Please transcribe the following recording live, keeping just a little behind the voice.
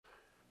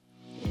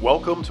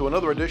Welcome to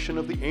another edition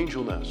of the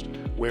Angel Nest,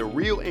 where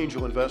real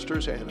angel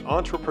investors and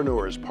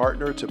entrepreneurs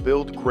partner to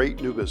build great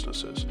new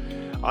businesses.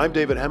 I'm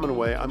David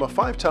Hemingway. I'm a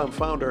 5-time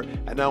founder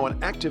and now an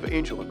active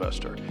angel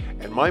investor.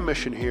 And my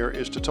mission here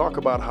is to talk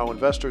about how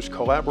investors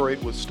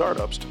collaborate with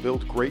startups to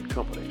build great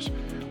companies.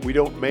 We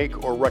don't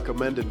make or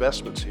recommend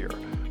investments here,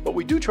 but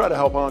we do try to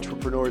help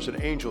entrepreneurs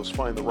and angels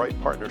find the right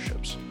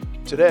partnerships.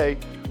 Today,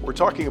 we're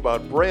talking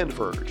about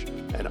BrandVerge,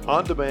 an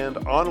on-demand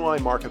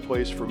online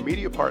marketplace for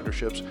media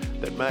partnerships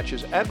that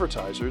matches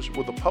advertisers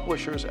with the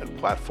publishers and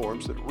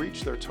platforms that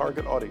reach their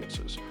target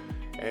audiences.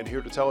 And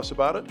here to tell us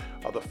about it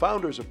are the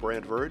founders of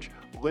BrandVerge,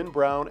 Lynn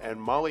Brown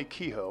and Molly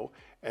Kehoe,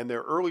 and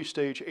their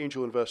early-stage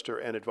angel investor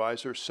and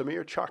advisor,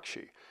 Samir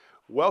Chakshi.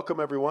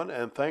 Welcome, everyone,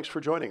 and thanks for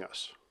joining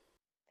us.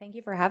 Thank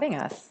you for having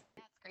us.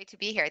 Yeah, it's great to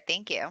be here.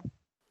 Thank you.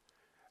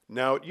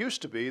 Now, it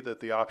used to be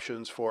that the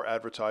options for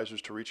advertisers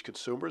to reach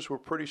consumers were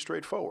pretty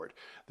straightforward.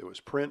 There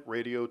was print,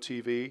 radio,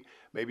 TV,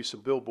 maybe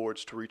some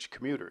billboards to reach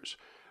commuters.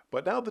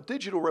 But now the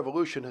digital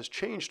revolution has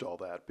changed all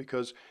that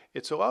because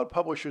it's allowed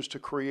publishers to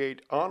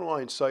create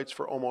online sites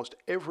for almost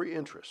every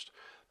interest.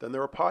 Then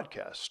there are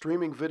podcasts,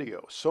 streaming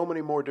video, so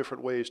many more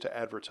different ways to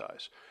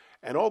advertise.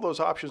 And all those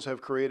options have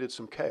created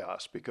some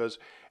chaos because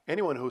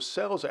anyone who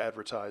sells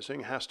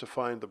advertising has to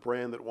find the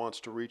brand that wants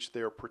to reach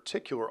their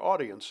particular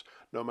audience,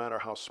 no matter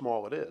how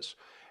small it is.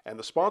 And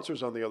the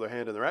sponsors, on the other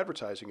hand, and their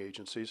advertising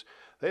agencies,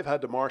 they've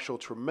had to marshal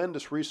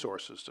tremendous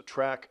resources to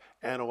track,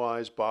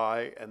 analyze,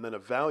 buy, and then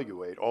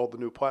evaluate all the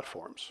new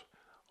platforms.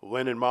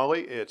 Lynn and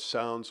Molly, it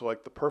sounds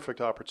like the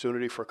perfect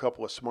opportunity for a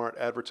couple of smart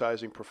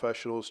advertising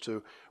professionals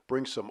to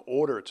bring some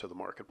order to the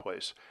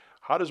marketplace.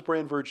 How does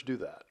BrandVerge do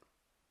that?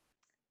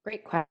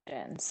 Great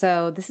question.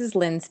 So this is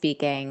Lynn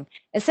speaking.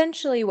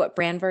 Essentially, what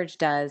BrandVerge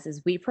does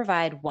is we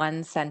provide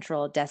one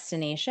central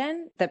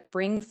destination that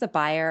brings the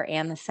buyer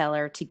and the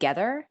seller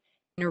together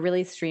in a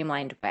really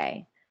streamlined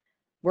way.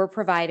 We're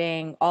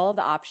providing all of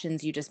the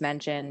options you just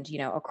mentioned,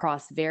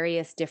 across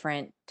various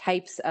different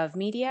types of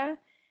media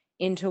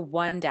into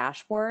one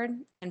dashboard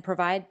and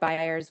provide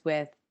buyers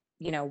with,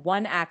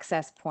 one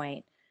access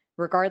point,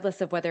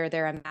 regardless of whether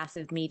they're a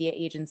massive media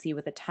agency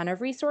with a ton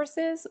of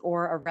resources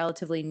or a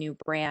relatively new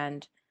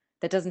brand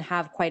that doesn't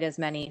have quite as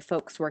many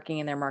folks working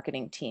in their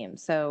marketing team.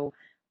 So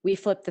we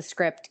flip the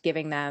script,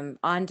 giving them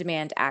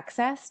on-demand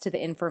access to the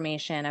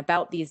information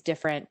about these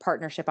different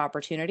partnership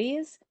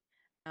opportunities,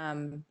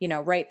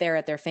 right there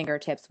at their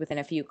fingertips within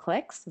a few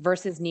clicks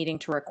versus needing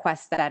to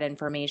request that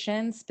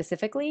information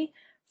specifically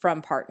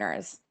from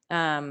partners.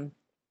 And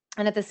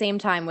at the same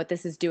time, what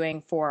this is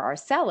doing for our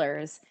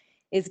sellers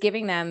is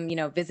giving them,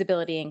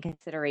 visibility and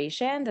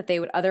consideration that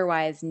they would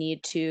otherwise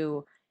need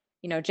to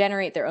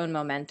generate their own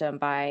momentum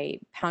by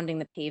pounding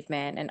the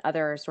pavement and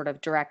other sort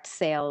of direct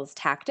sales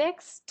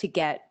tactics to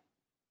get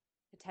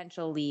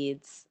potential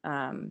leads,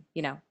 in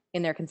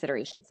their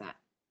consideration set.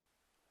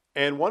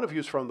 And one of you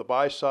is from the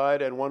buy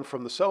side and one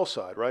from the sell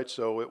side, right?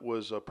 So it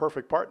was a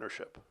perfect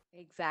partnership.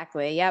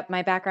 Exactly. Yep.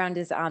 My background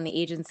is on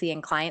the agency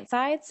and client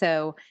side.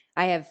 So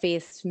I have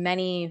faced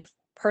many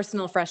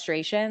personal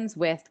frustrations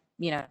with,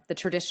 the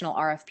traditional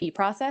RFP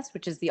process,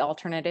 which is the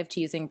alternative to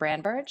using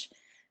BrandVerge.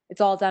 It's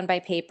all done by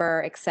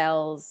paper,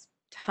 Excels,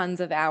 tons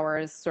of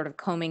hours sort of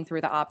combing through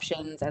the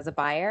options as a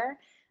buyer.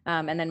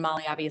 And then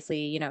Molly,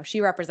 obviously,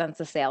 she represents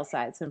the sales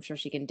side, so I'm sure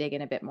she can dig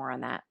in a bit more on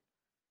that.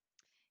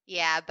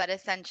 Yeah, but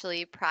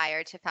essentially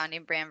prior to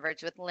founding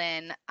BrandVerge with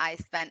Lynn, I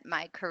spent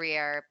my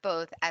career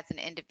both as an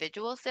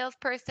individual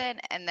salesperson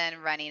and then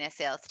running a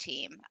sales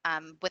team.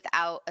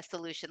 Without a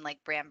solution like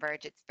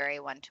BrandVerge, it's very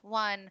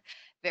one-to-one,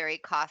 very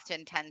cost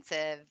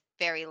intensive,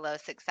 very low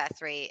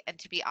success rate, and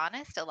to be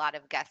honest, a lot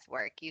of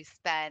guesswork. You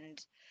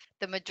spend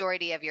the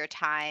majority of your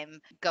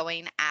time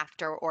going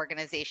after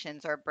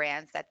organizations or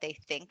brands that they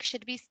think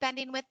should be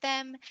spending with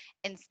them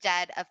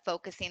instead of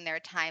focusing their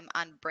time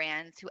on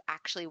brands who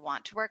actually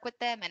want to work with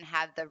them and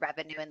have the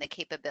revenue and the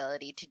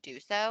capability to do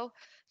so.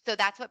 So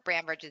that's what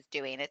BrandVerge is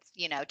doing. It's,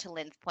 to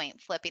Lynn's point,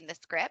 flipping the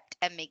script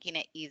and making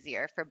it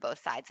easier for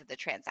both sides of the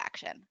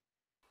transaction.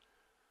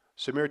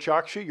 Samir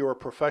Chakshi, you're a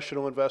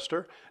professional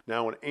investor,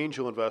 now an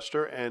angel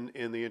investor, and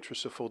in the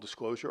interest of full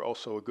disclosure,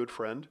 also a good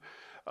friend.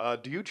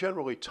 Do you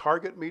generally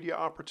target media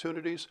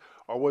opportunities,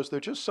 or was there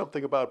just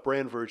something about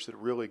BrandVerge that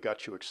really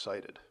got you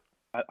excited?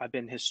 I've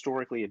been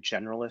historically a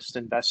generalist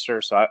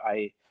investor, so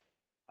I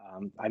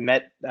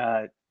met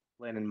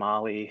Lynn and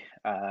Molly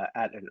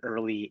at an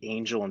early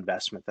angel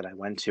investment that I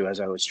went to as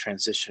I was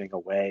transitioning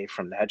away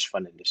from the hedge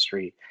fund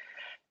industry.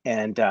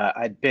 And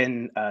I'd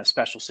been a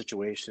special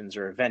situations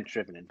or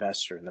event-driven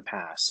investor in the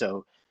past,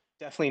 so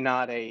definitely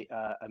not a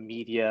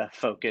media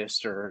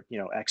focused or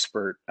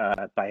expert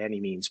by any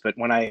means. But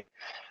when I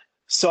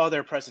saw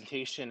their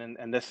presentation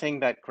and the thing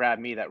that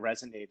grabbed me, that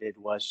resonated,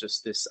 was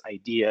just this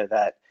idea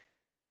that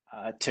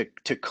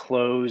to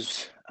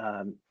close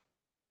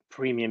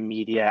premium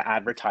media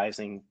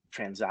advertising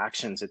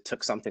transactions, it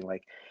took something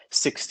like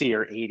 60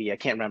 or 80, I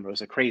can't remember, it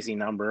was a crazy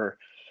number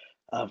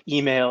of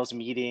emails,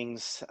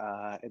 meetings.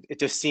 It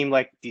just seemed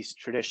like these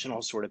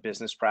traditional sort of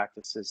business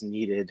practices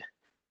needed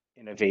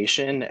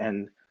innovation.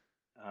 And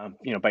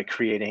by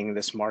creating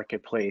this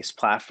marketplace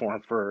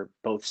platform for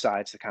both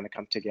sides to kind of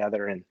come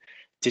together and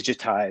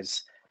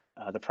digitize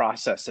the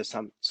process to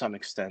some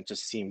extent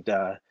just seemed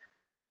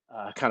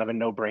kind of a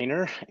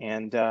no-brainer.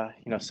 And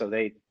so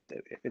they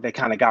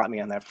kind of got me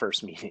on that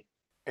first meeting.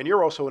 And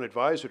you're also an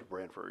advisor to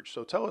BrandVerge,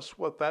 so tell us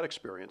what that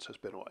experience has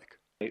been like.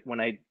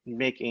 When I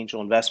make angel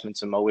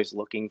investments, I'm always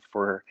looking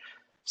for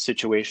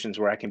situations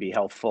where I can be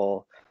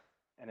helpful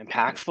and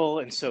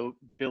impactful. And so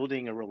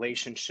building a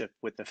relationship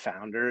with the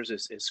founders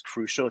is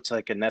crucial. It's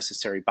like a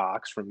necessary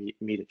box for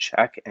me to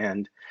check.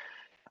 And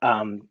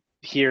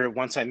here,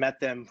 once I met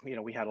them,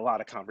 we had a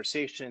lot of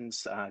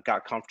conversations,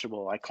 got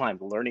comfortable. I climbed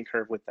the learning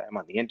curve with them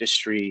on the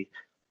industry,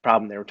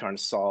 problem they were trying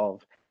to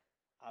solve.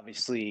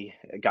 Obviously,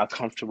 I got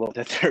comfortable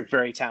that they're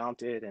very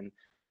talented and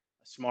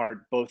smart,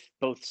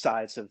 both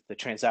sides of the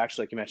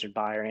transaction, like you mentioned,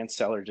 buyer and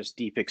seller, just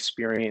deep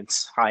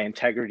experience, high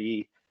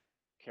integrity,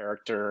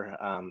 character,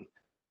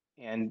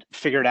 and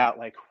figured out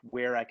like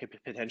where I could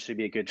potentially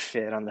be a good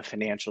fit on the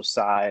financial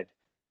side,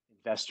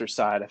 investor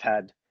side. I've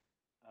had,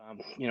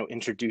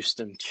 introduced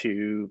them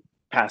to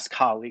past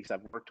colleagues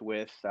I've worked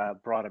with,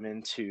 brought them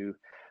into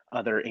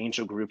other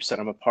angel groups that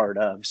I'm a part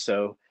of.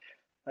 So,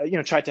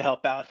 tried to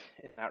help out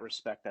in that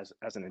respect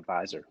as an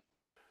advisor.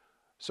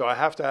 So I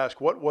have to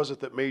ask, what was it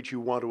that made you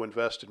want to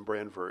invest in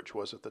BrandVerge?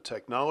 Was it the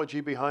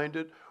technology behind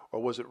it,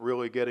 or was it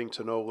really getting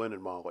to know Lynn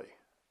and Molly?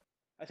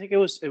 I think it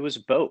was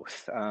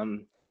both.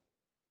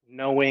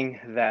 Knowing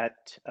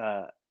that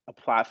a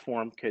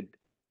platform could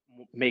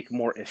make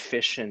more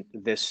efficient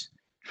this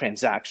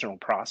transactional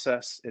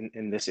process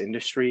in this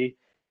industry.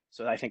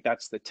 So I think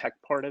that's the tech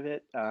part of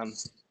it. And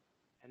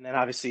then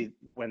obviously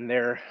when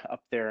they're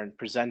up there and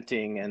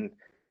presenting and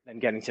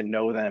getting to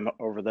know them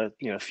over the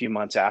few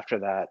months after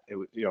that, it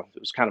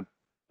was kind of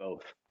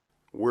both.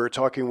 We're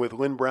talking with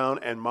Lynn Brown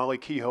and Molly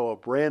Kehoe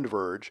of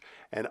BrandVerge,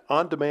 an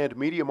on-demand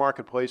media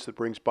marketplace that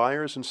brings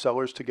buyers and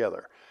sellers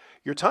together.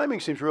 Your timing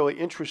seems really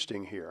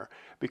interesting here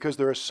because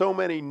there are so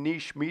many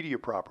niche media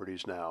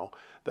properties now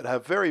that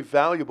have very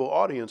valuable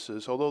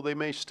audiences, although they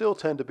may still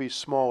tend to be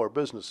smaller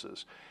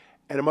businesses.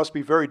 And it must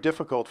be very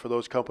difficult for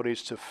those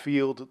companies to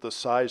field the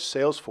size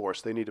sales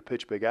force they need to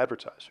pitch big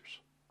advertisers.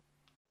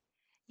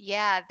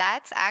 Yeah,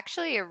 that's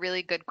actually a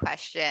really good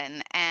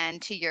question.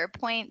 And to your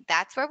point,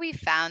 that's where we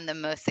found the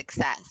most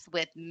success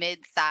with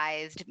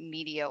mid-sized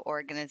media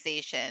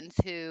organizations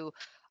who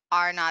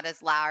are not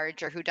as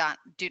large or who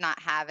do not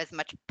have as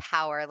much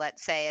power,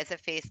 let's say, as a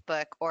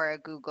Facebook or a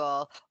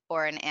Google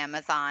or an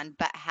Amazon,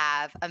 but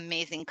have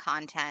amazing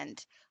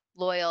content,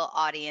 loyal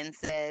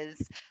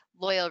audiences,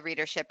 loyal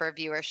readership or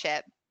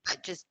viewership,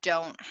 but just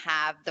don't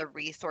have the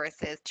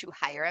resources to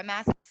hire a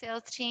massive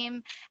sales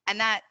team. And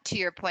that, to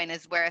your point,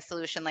 is where a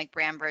solution like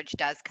BrandVerge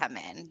does come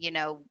in.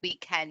 We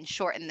can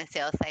shorten the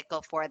sales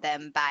cycle for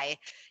them by,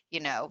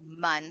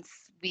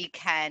 months. We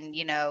can,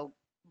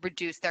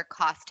 reduce their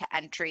cost to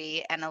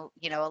entry and,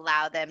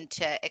 allow them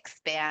to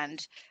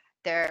expand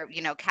their,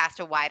 cast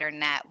a wider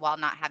net while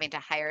not having to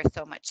hire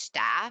so much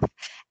staff.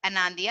 And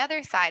on the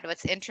other side,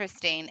 what's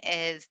interesting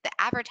is the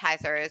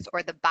advertisers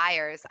or the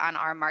buyers on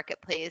our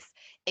marketplace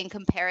in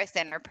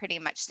comparison are pretty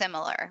much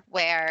similar,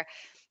 where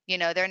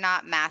they're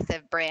not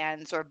massive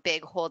brands or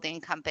big holding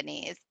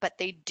companies, but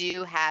they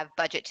do have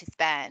budget to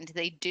spend.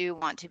 They do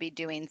want to be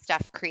doing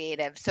stuff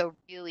creative. So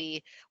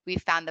really, we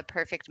found the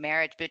perfect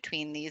marriage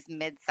between these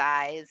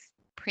mid-size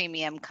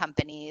premium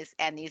companies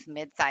and these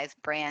mid-size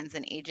brands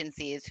and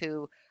agencies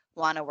who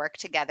want to work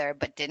together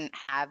but didn't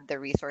have the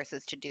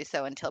resources to do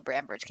so until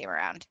BrandVerge came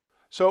around.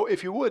 So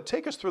if you would,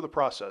 take us through the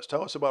process.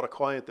 Tell us about a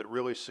client that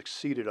really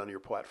succeeded on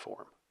your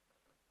platform.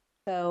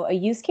 So a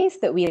use case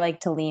that we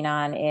like to lean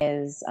on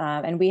is,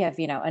 and we have,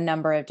 a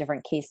number of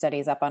different case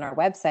studies up on our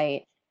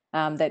website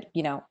that,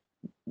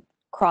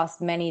 cross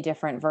many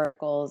different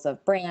verticals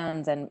of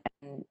brands and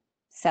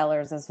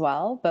sellers as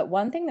well. But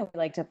one thing that we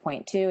like to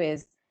point to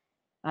is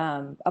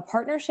a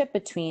partnership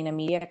between a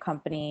media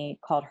company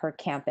called Her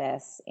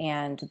Campus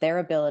and their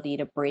ability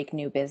to break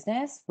new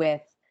business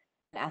with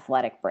an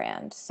athletic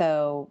brand.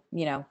 So,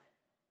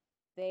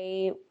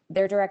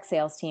 their direct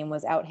sales team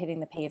was out hitting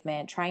the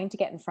pavement, trying to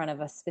get in front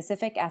of a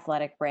specific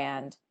athletic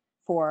brand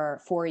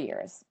for 4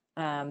 years.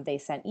 They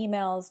sent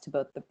emails to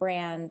both the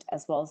brand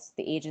as well as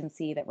the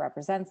agency that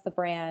represents the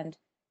brand,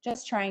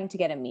 just trying to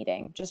get a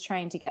meeting, just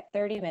trying to get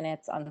 30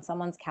 minutes on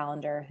someone's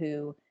calendar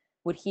who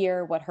would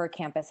hear what Her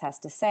Campus has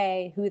to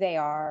say, who they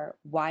are,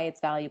 why it's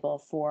valuable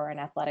for an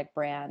athletic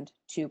brand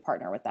to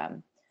partner with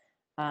them.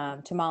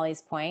 To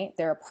Molly's point,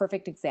 they're a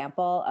perfect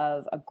example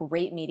of a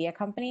great media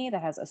company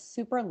that has a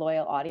super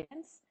loyal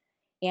audience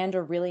and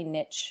a really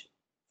niche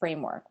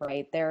framework,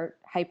 right? They're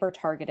hyper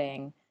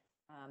targeting,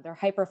 they're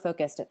hyper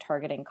focused at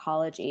targeting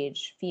college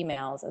age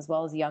females as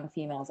well as young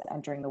females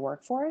entering the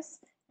workforce.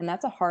 And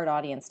that's a hard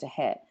audience to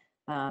hit.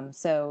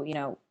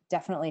 So,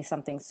 definitely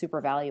something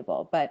super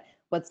valuable. But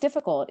what's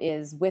difficult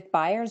is with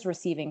buyers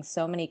receiving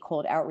so many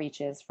cold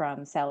outreaches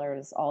from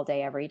sellers all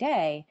day, every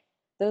day,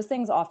 those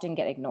things often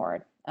get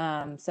ignored.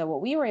 So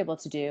what we were able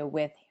to do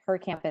with Her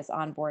Campus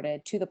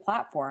onboarded to the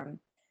platform,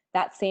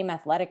 that same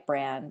athletic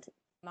brand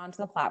onto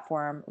the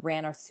platform,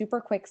 ran a super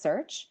quick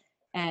search,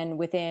 and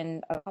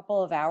within a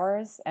couple of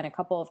hours and a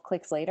couple of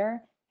clicks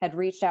later, had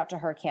reached out to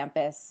her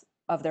campus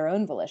of their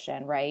own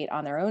volition, right,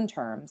 on their own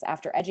terms,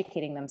 after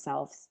educating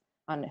themselves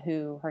on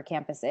who her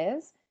campus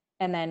is.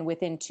 And then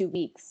within 2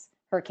 weeks,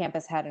 her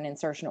campus had an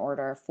insertion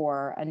order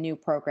for a new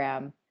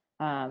program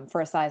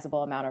for a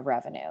sizable amount of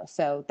revenue.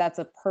 So that's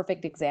a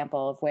perfect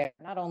example of where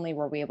not only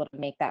were we able to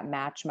make that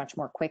match much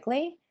more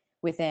quickly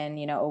within,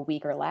 a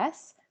week or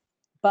less,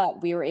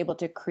 but we were able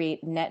to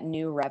create net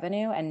new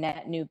revenue and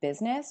net new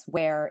business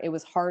where it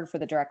was hard for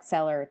the direct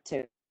seller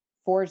to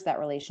forge that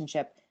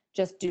relationship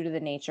just due to the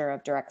nature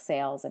of direct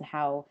sales and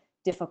how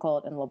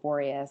difficult and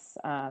laborious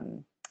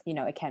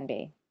it can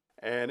be.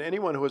 And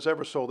anyone who has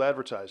ever sold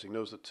advertising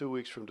knows that 2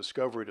 weeks from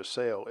discovery to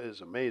sale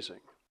is amazing.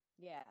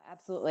 Yeah,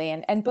 absolutely.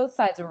 And both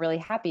sides were really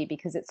happy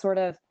because it's sort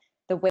of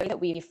the way that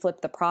we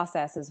flip the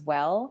process as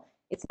well.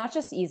 It's not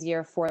just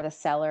easier for the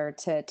seller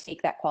to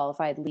take that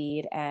qualified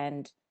lead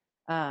and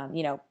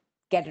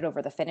get it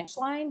over the finish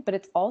line, but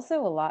it's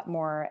also a lot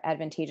more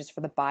advantageous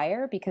for the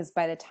buyer because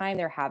by the time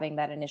they're having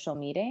that initial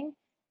meeting,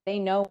 they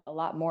know a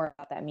lot more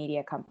about that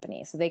media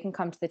company. So they can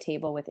come to the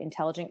table with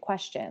intelligent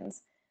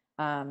questions,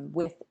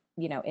 with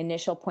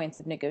initial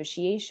points of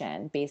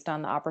negotiation based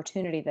on the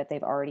opportunity that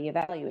they've already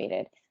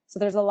evaluated. So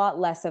there's a lot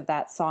less of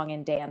that song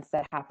and dance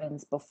that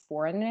happens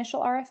before an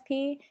initial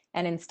RFP.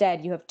 And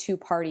instead, you have two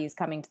parties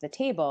coming to the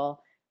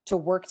table to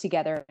work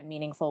together in a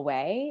meaningful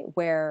way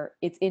where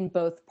it's in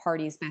both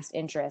parties' best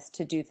interest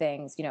to do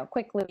things,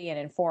 quickly and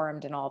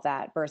informed and all of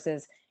that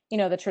versus,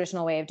 the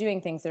traditional way of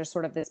doing things. There's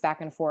sort of this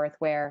back and forth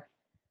where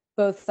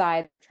both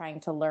sides are trying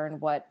to learn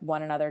what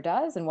one another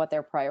does and what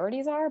their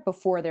priorities are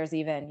before there's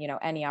even,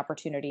 any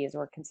opportunities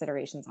or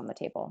considerations on the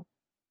table.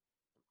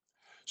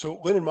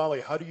 So, Lynn and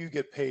Molly, how do you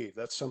get paid?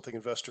 That's something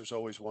investors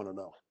always want to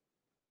know.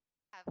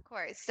 Of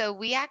course. So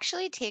we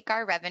actually take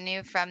our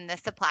revenue from the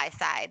supply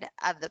side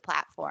of the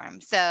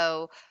platform.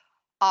 So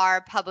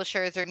our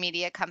publishers or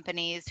media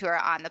companies who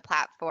are on the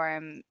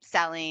platform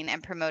selling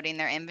and promoting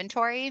their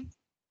inventory,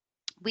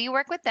 we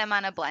work with them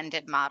on a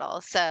blended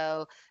model.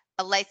 So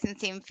a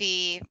licensing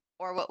fee,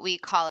 or what we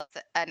call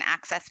an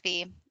access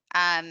fee,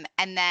 and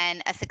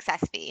then a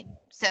success fee.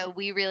 So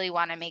we really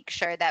want to make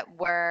sure that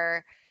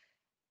we're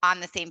on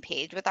the same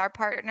page with our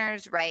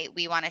partners, right?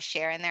 We want to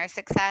share in their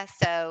success.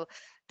 So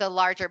the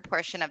larger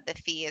portion of the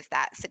fee is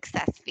that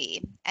success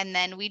fee. And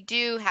then we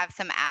do have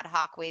some ad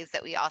hoc ways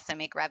that we also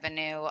make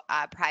revenue,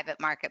 private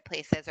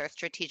marketplaces or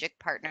strategic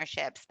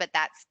partnerships, but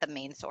that's the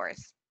main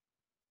source.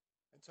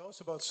 And tell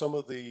us about some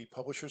of the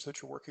publishers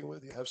that you're working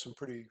with. You have some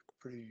pretty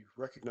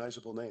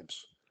recognizable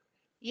names.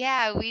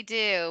 Yeah, we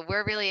do.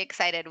 We're really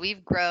excited.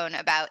 We've grown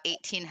about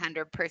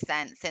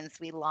 1,800% since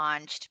we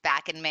launched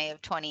back in May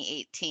of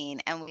 2018.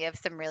 And we have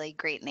some really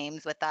great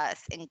names with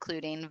us,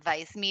 including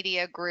Vice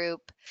Media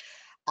Group,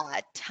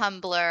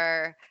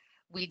 Tumblr.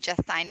 We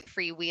just signed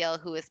Freewheel,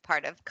 who is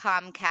part of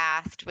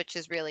Comcast, which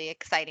is really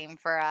exciting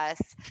for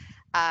us.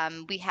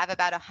 We have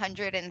about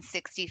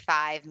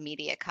 165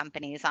 media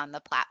companies on the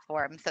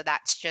platform. So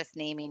that's just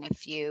naming a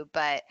few,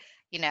 but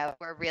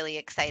we're really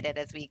excited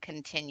as we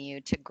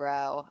continue to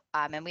grow.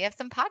 And we have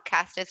some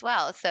podcasts as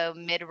well. So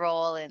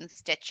Midroll and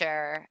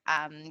Stitcher,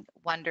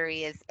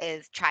 Wondery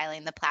is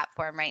trialing the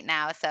platform right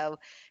now. So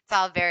it's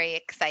all very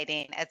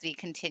exciting as we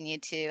continue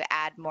to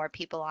add more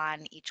people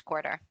on each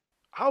quarter.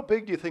 How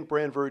big do you think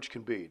BrandVerge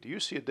can be? Do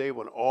you see a day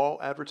when all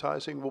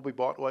advertising will be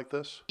bought like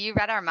this? You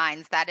read our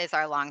minds. That is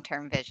our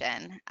long-term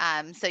vision.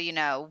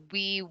 So,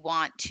 we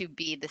want to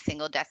be the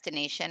single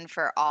destination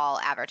for all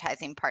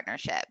advertising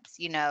partnerships.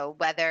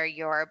 Whether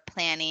you're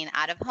planning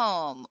out of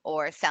home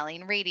or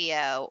selling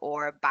radio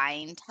or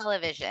buying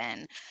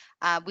television,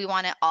 we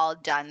want it all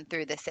done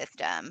through the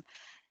system.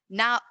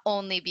 Not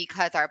only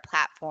because our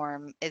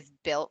platform is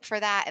built for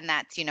that, and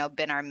that's,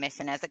 been our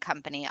mission as a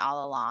company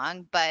all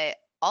along, but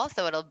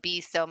also it'll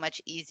be so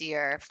much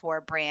easier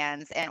for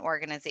brands and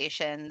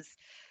organizations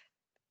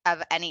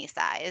of any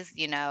size.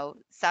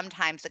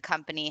 Sometimes a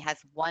company has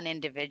one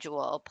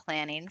individual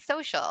planning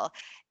social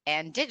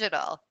and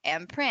digital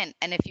and print.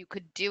 And if you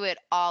could do it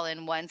all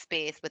in one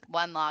space with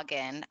one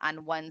login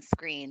on one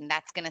screen,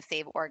 that's going to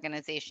save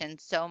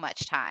organizations so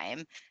much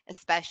time,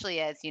 especially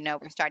as, we're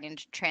starting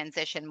to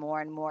transition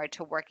more and more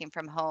to working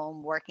from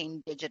home,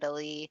 working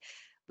digitally.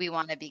 We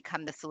want to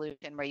become the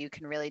solution where you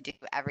can really do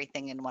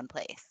everything in one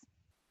place.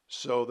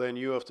 So then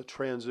you have to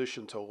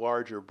transition to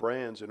larger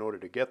brands in order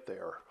to get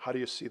there. How do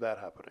you see that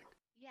happening?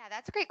 Yeah,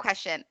 that's a great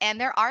question. And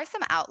there are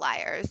some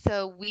outliers.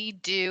 So we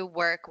do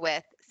work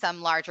with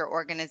some larger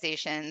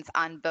organizations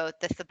on both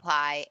the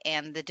supply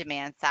and the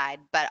demand side,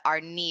 but our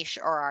niche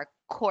or our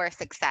core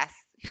success,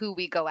 who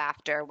we go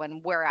after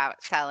when we're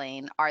out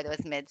selling, are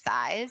those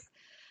mid-size.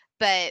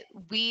 But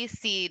we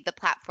see the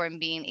platform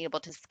being able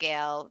to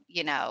scale,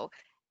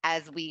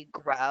 as we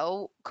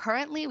grow.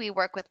 Currently, we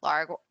work with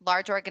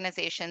large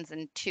organizations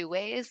in two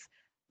ways.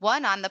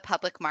 One, on the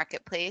public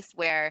marketplace,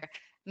 where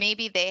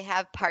maybe they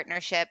have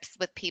partnerships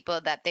with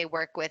people that they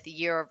work with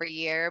year over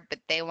year, but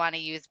they want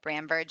to use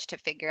BrandVerge to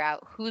figure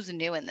out who's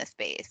new in the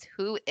space,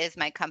 who is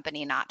my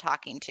company not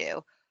talking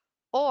to,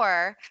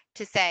 or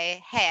to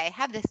say, hey, I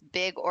have this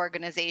big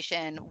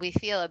organization. We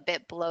feel a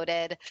bit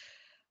bloated.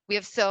 We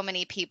have so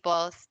many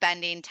people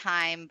spending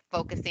time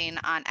focusing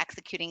on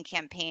executing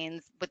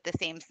campaigns with the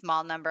same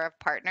small number of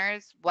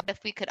partners. What if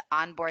we could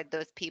onboard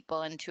those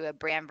people into a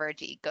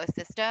BrandVerge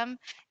ecosystem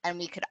and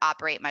we could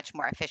operate much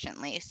more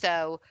efficiently?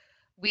 So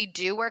we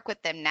do work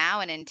with them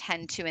now and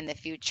intend to in the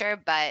future,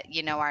 but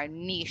our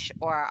niche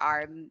or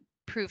our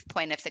proof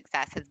point of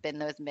success has been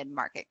those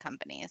mid-market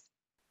companies.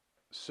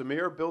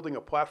 Samir, building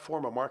a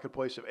platform, a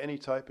marketplace of any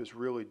type is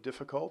really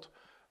difficult,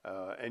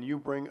 and you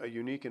bring a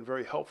unique and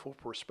very helpful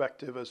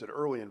perspective as an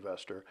early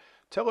investor.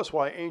 Tell us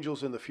why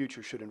angels in the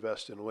future should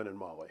invest in Lynn and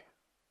Molly.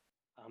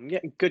 Yeah,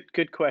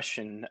 good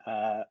question.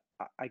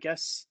 I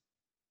guess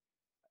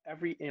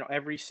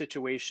every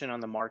situation on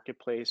the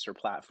marketplace or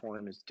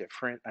platform is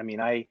different. I mean,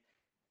 I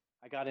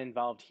got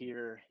involved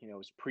here, it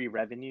was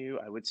pre-revenue.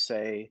 I would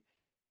say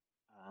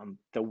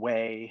the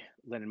way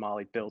Lynn and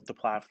Molly built the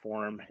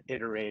platform,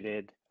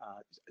 iterated,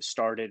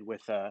 started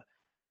with a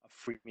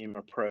freemium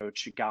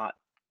approach, got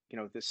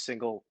this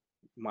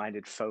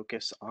single-minded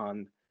focus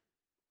on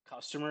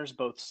customers,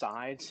 both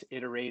sides,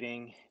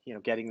 iterating,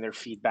 getting their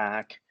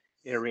feedback,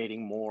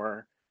 iterating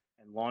more,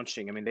 and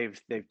launching. I mean,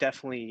 they've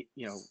definitely,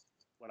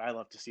 what I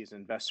love to see is an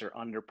investor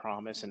under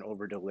promise and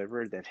over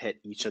deliver. They've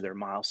hit each of their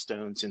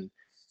milestones in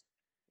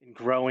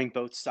growing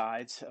both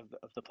sides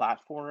of the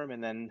platform.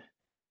 And then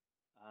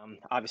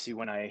obviously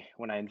when I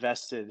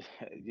invested,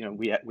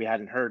 we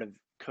hadn't heard of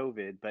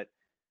COVID, but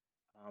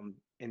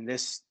in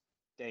this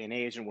day and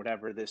age and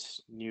whatever this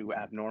new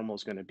abnormal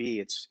is going to be,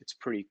 it's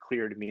pretty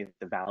clear to me that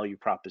the value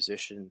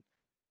proposition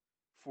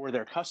for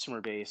their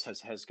customer base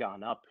has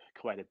gone up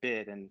quite a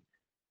bit, and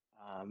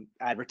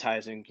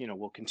advertising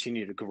will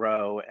continue to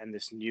grow, and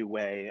this new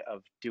way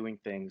of doing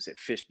things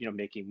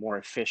making more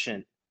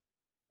efficient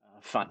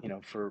fun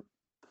for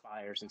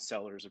buyers and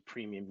sellers of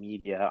premium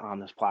media on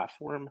this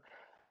platform.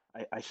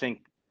 I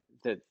think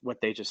that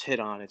what they just hit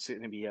on, it's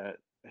going to be a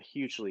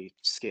hugely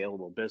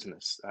scalable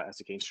business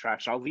as it gains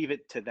traction. I'll leave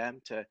it to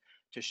them to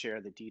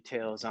share the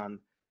details on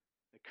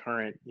the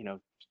current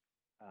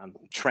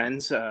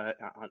trends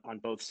on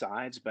both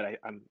sides, but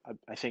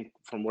I think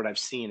from what I've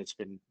seen, it's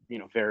been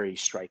very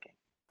striking.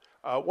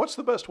 What's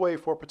the best way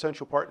for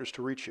potential partners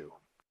to reach you?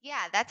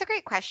 Yeah, that's a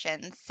great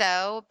question.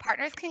 So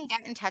partners can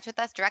get in touch with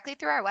us directly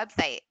through our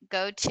website.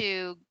 Go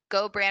to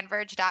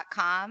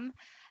gobrandverge.com.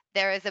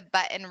 There is a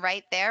button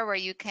right there where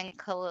you can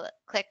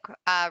click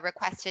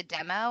request a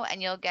demo, and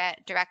you'll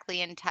get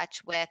directly in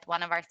touch with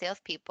one of our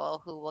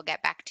salespeople who will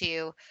get back to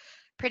you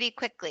pretty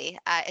quickly.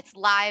 It's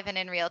live and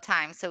in real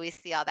time, so we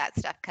see all that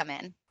stuff come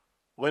in.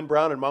 Lynn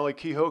Brown and Molly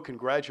Kehoe,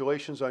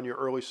 congratulations on your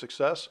early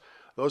success.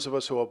 Those of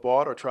us who have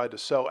bought or tried to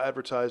sell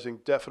advertising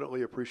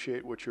definitely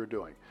appreciate what you're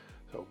doing.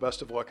 So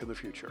best of luck in the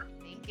future.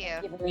 Thank you.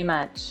 Thank you very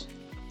much.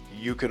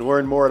 You can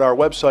learn more at our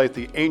website,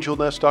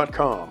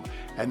 theangelnest.com.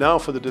 And now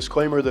for the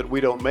disclaimer that we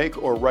don't make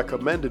or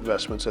recommend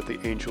investments at the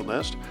Angel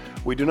Nest.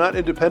 We do not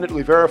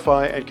independently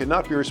verify and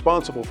cannot be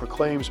responsible for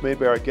claims made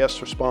by our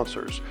guests or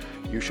sponsors.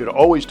 You should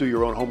always do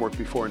your own homework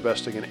before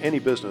investing in any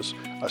business,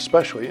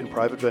 especially in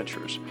private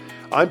ventures.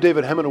 I'm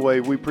David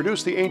Hemenway. We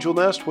produce the Angel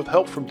Nest with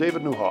help from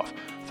David Newhoff.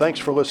 Thanks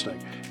for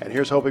listening. And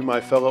here's hoping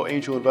my fellow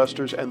angel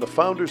investors and the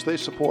founders they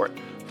support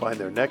find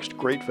their next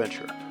great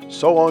venture.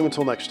 So long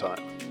until next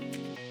time.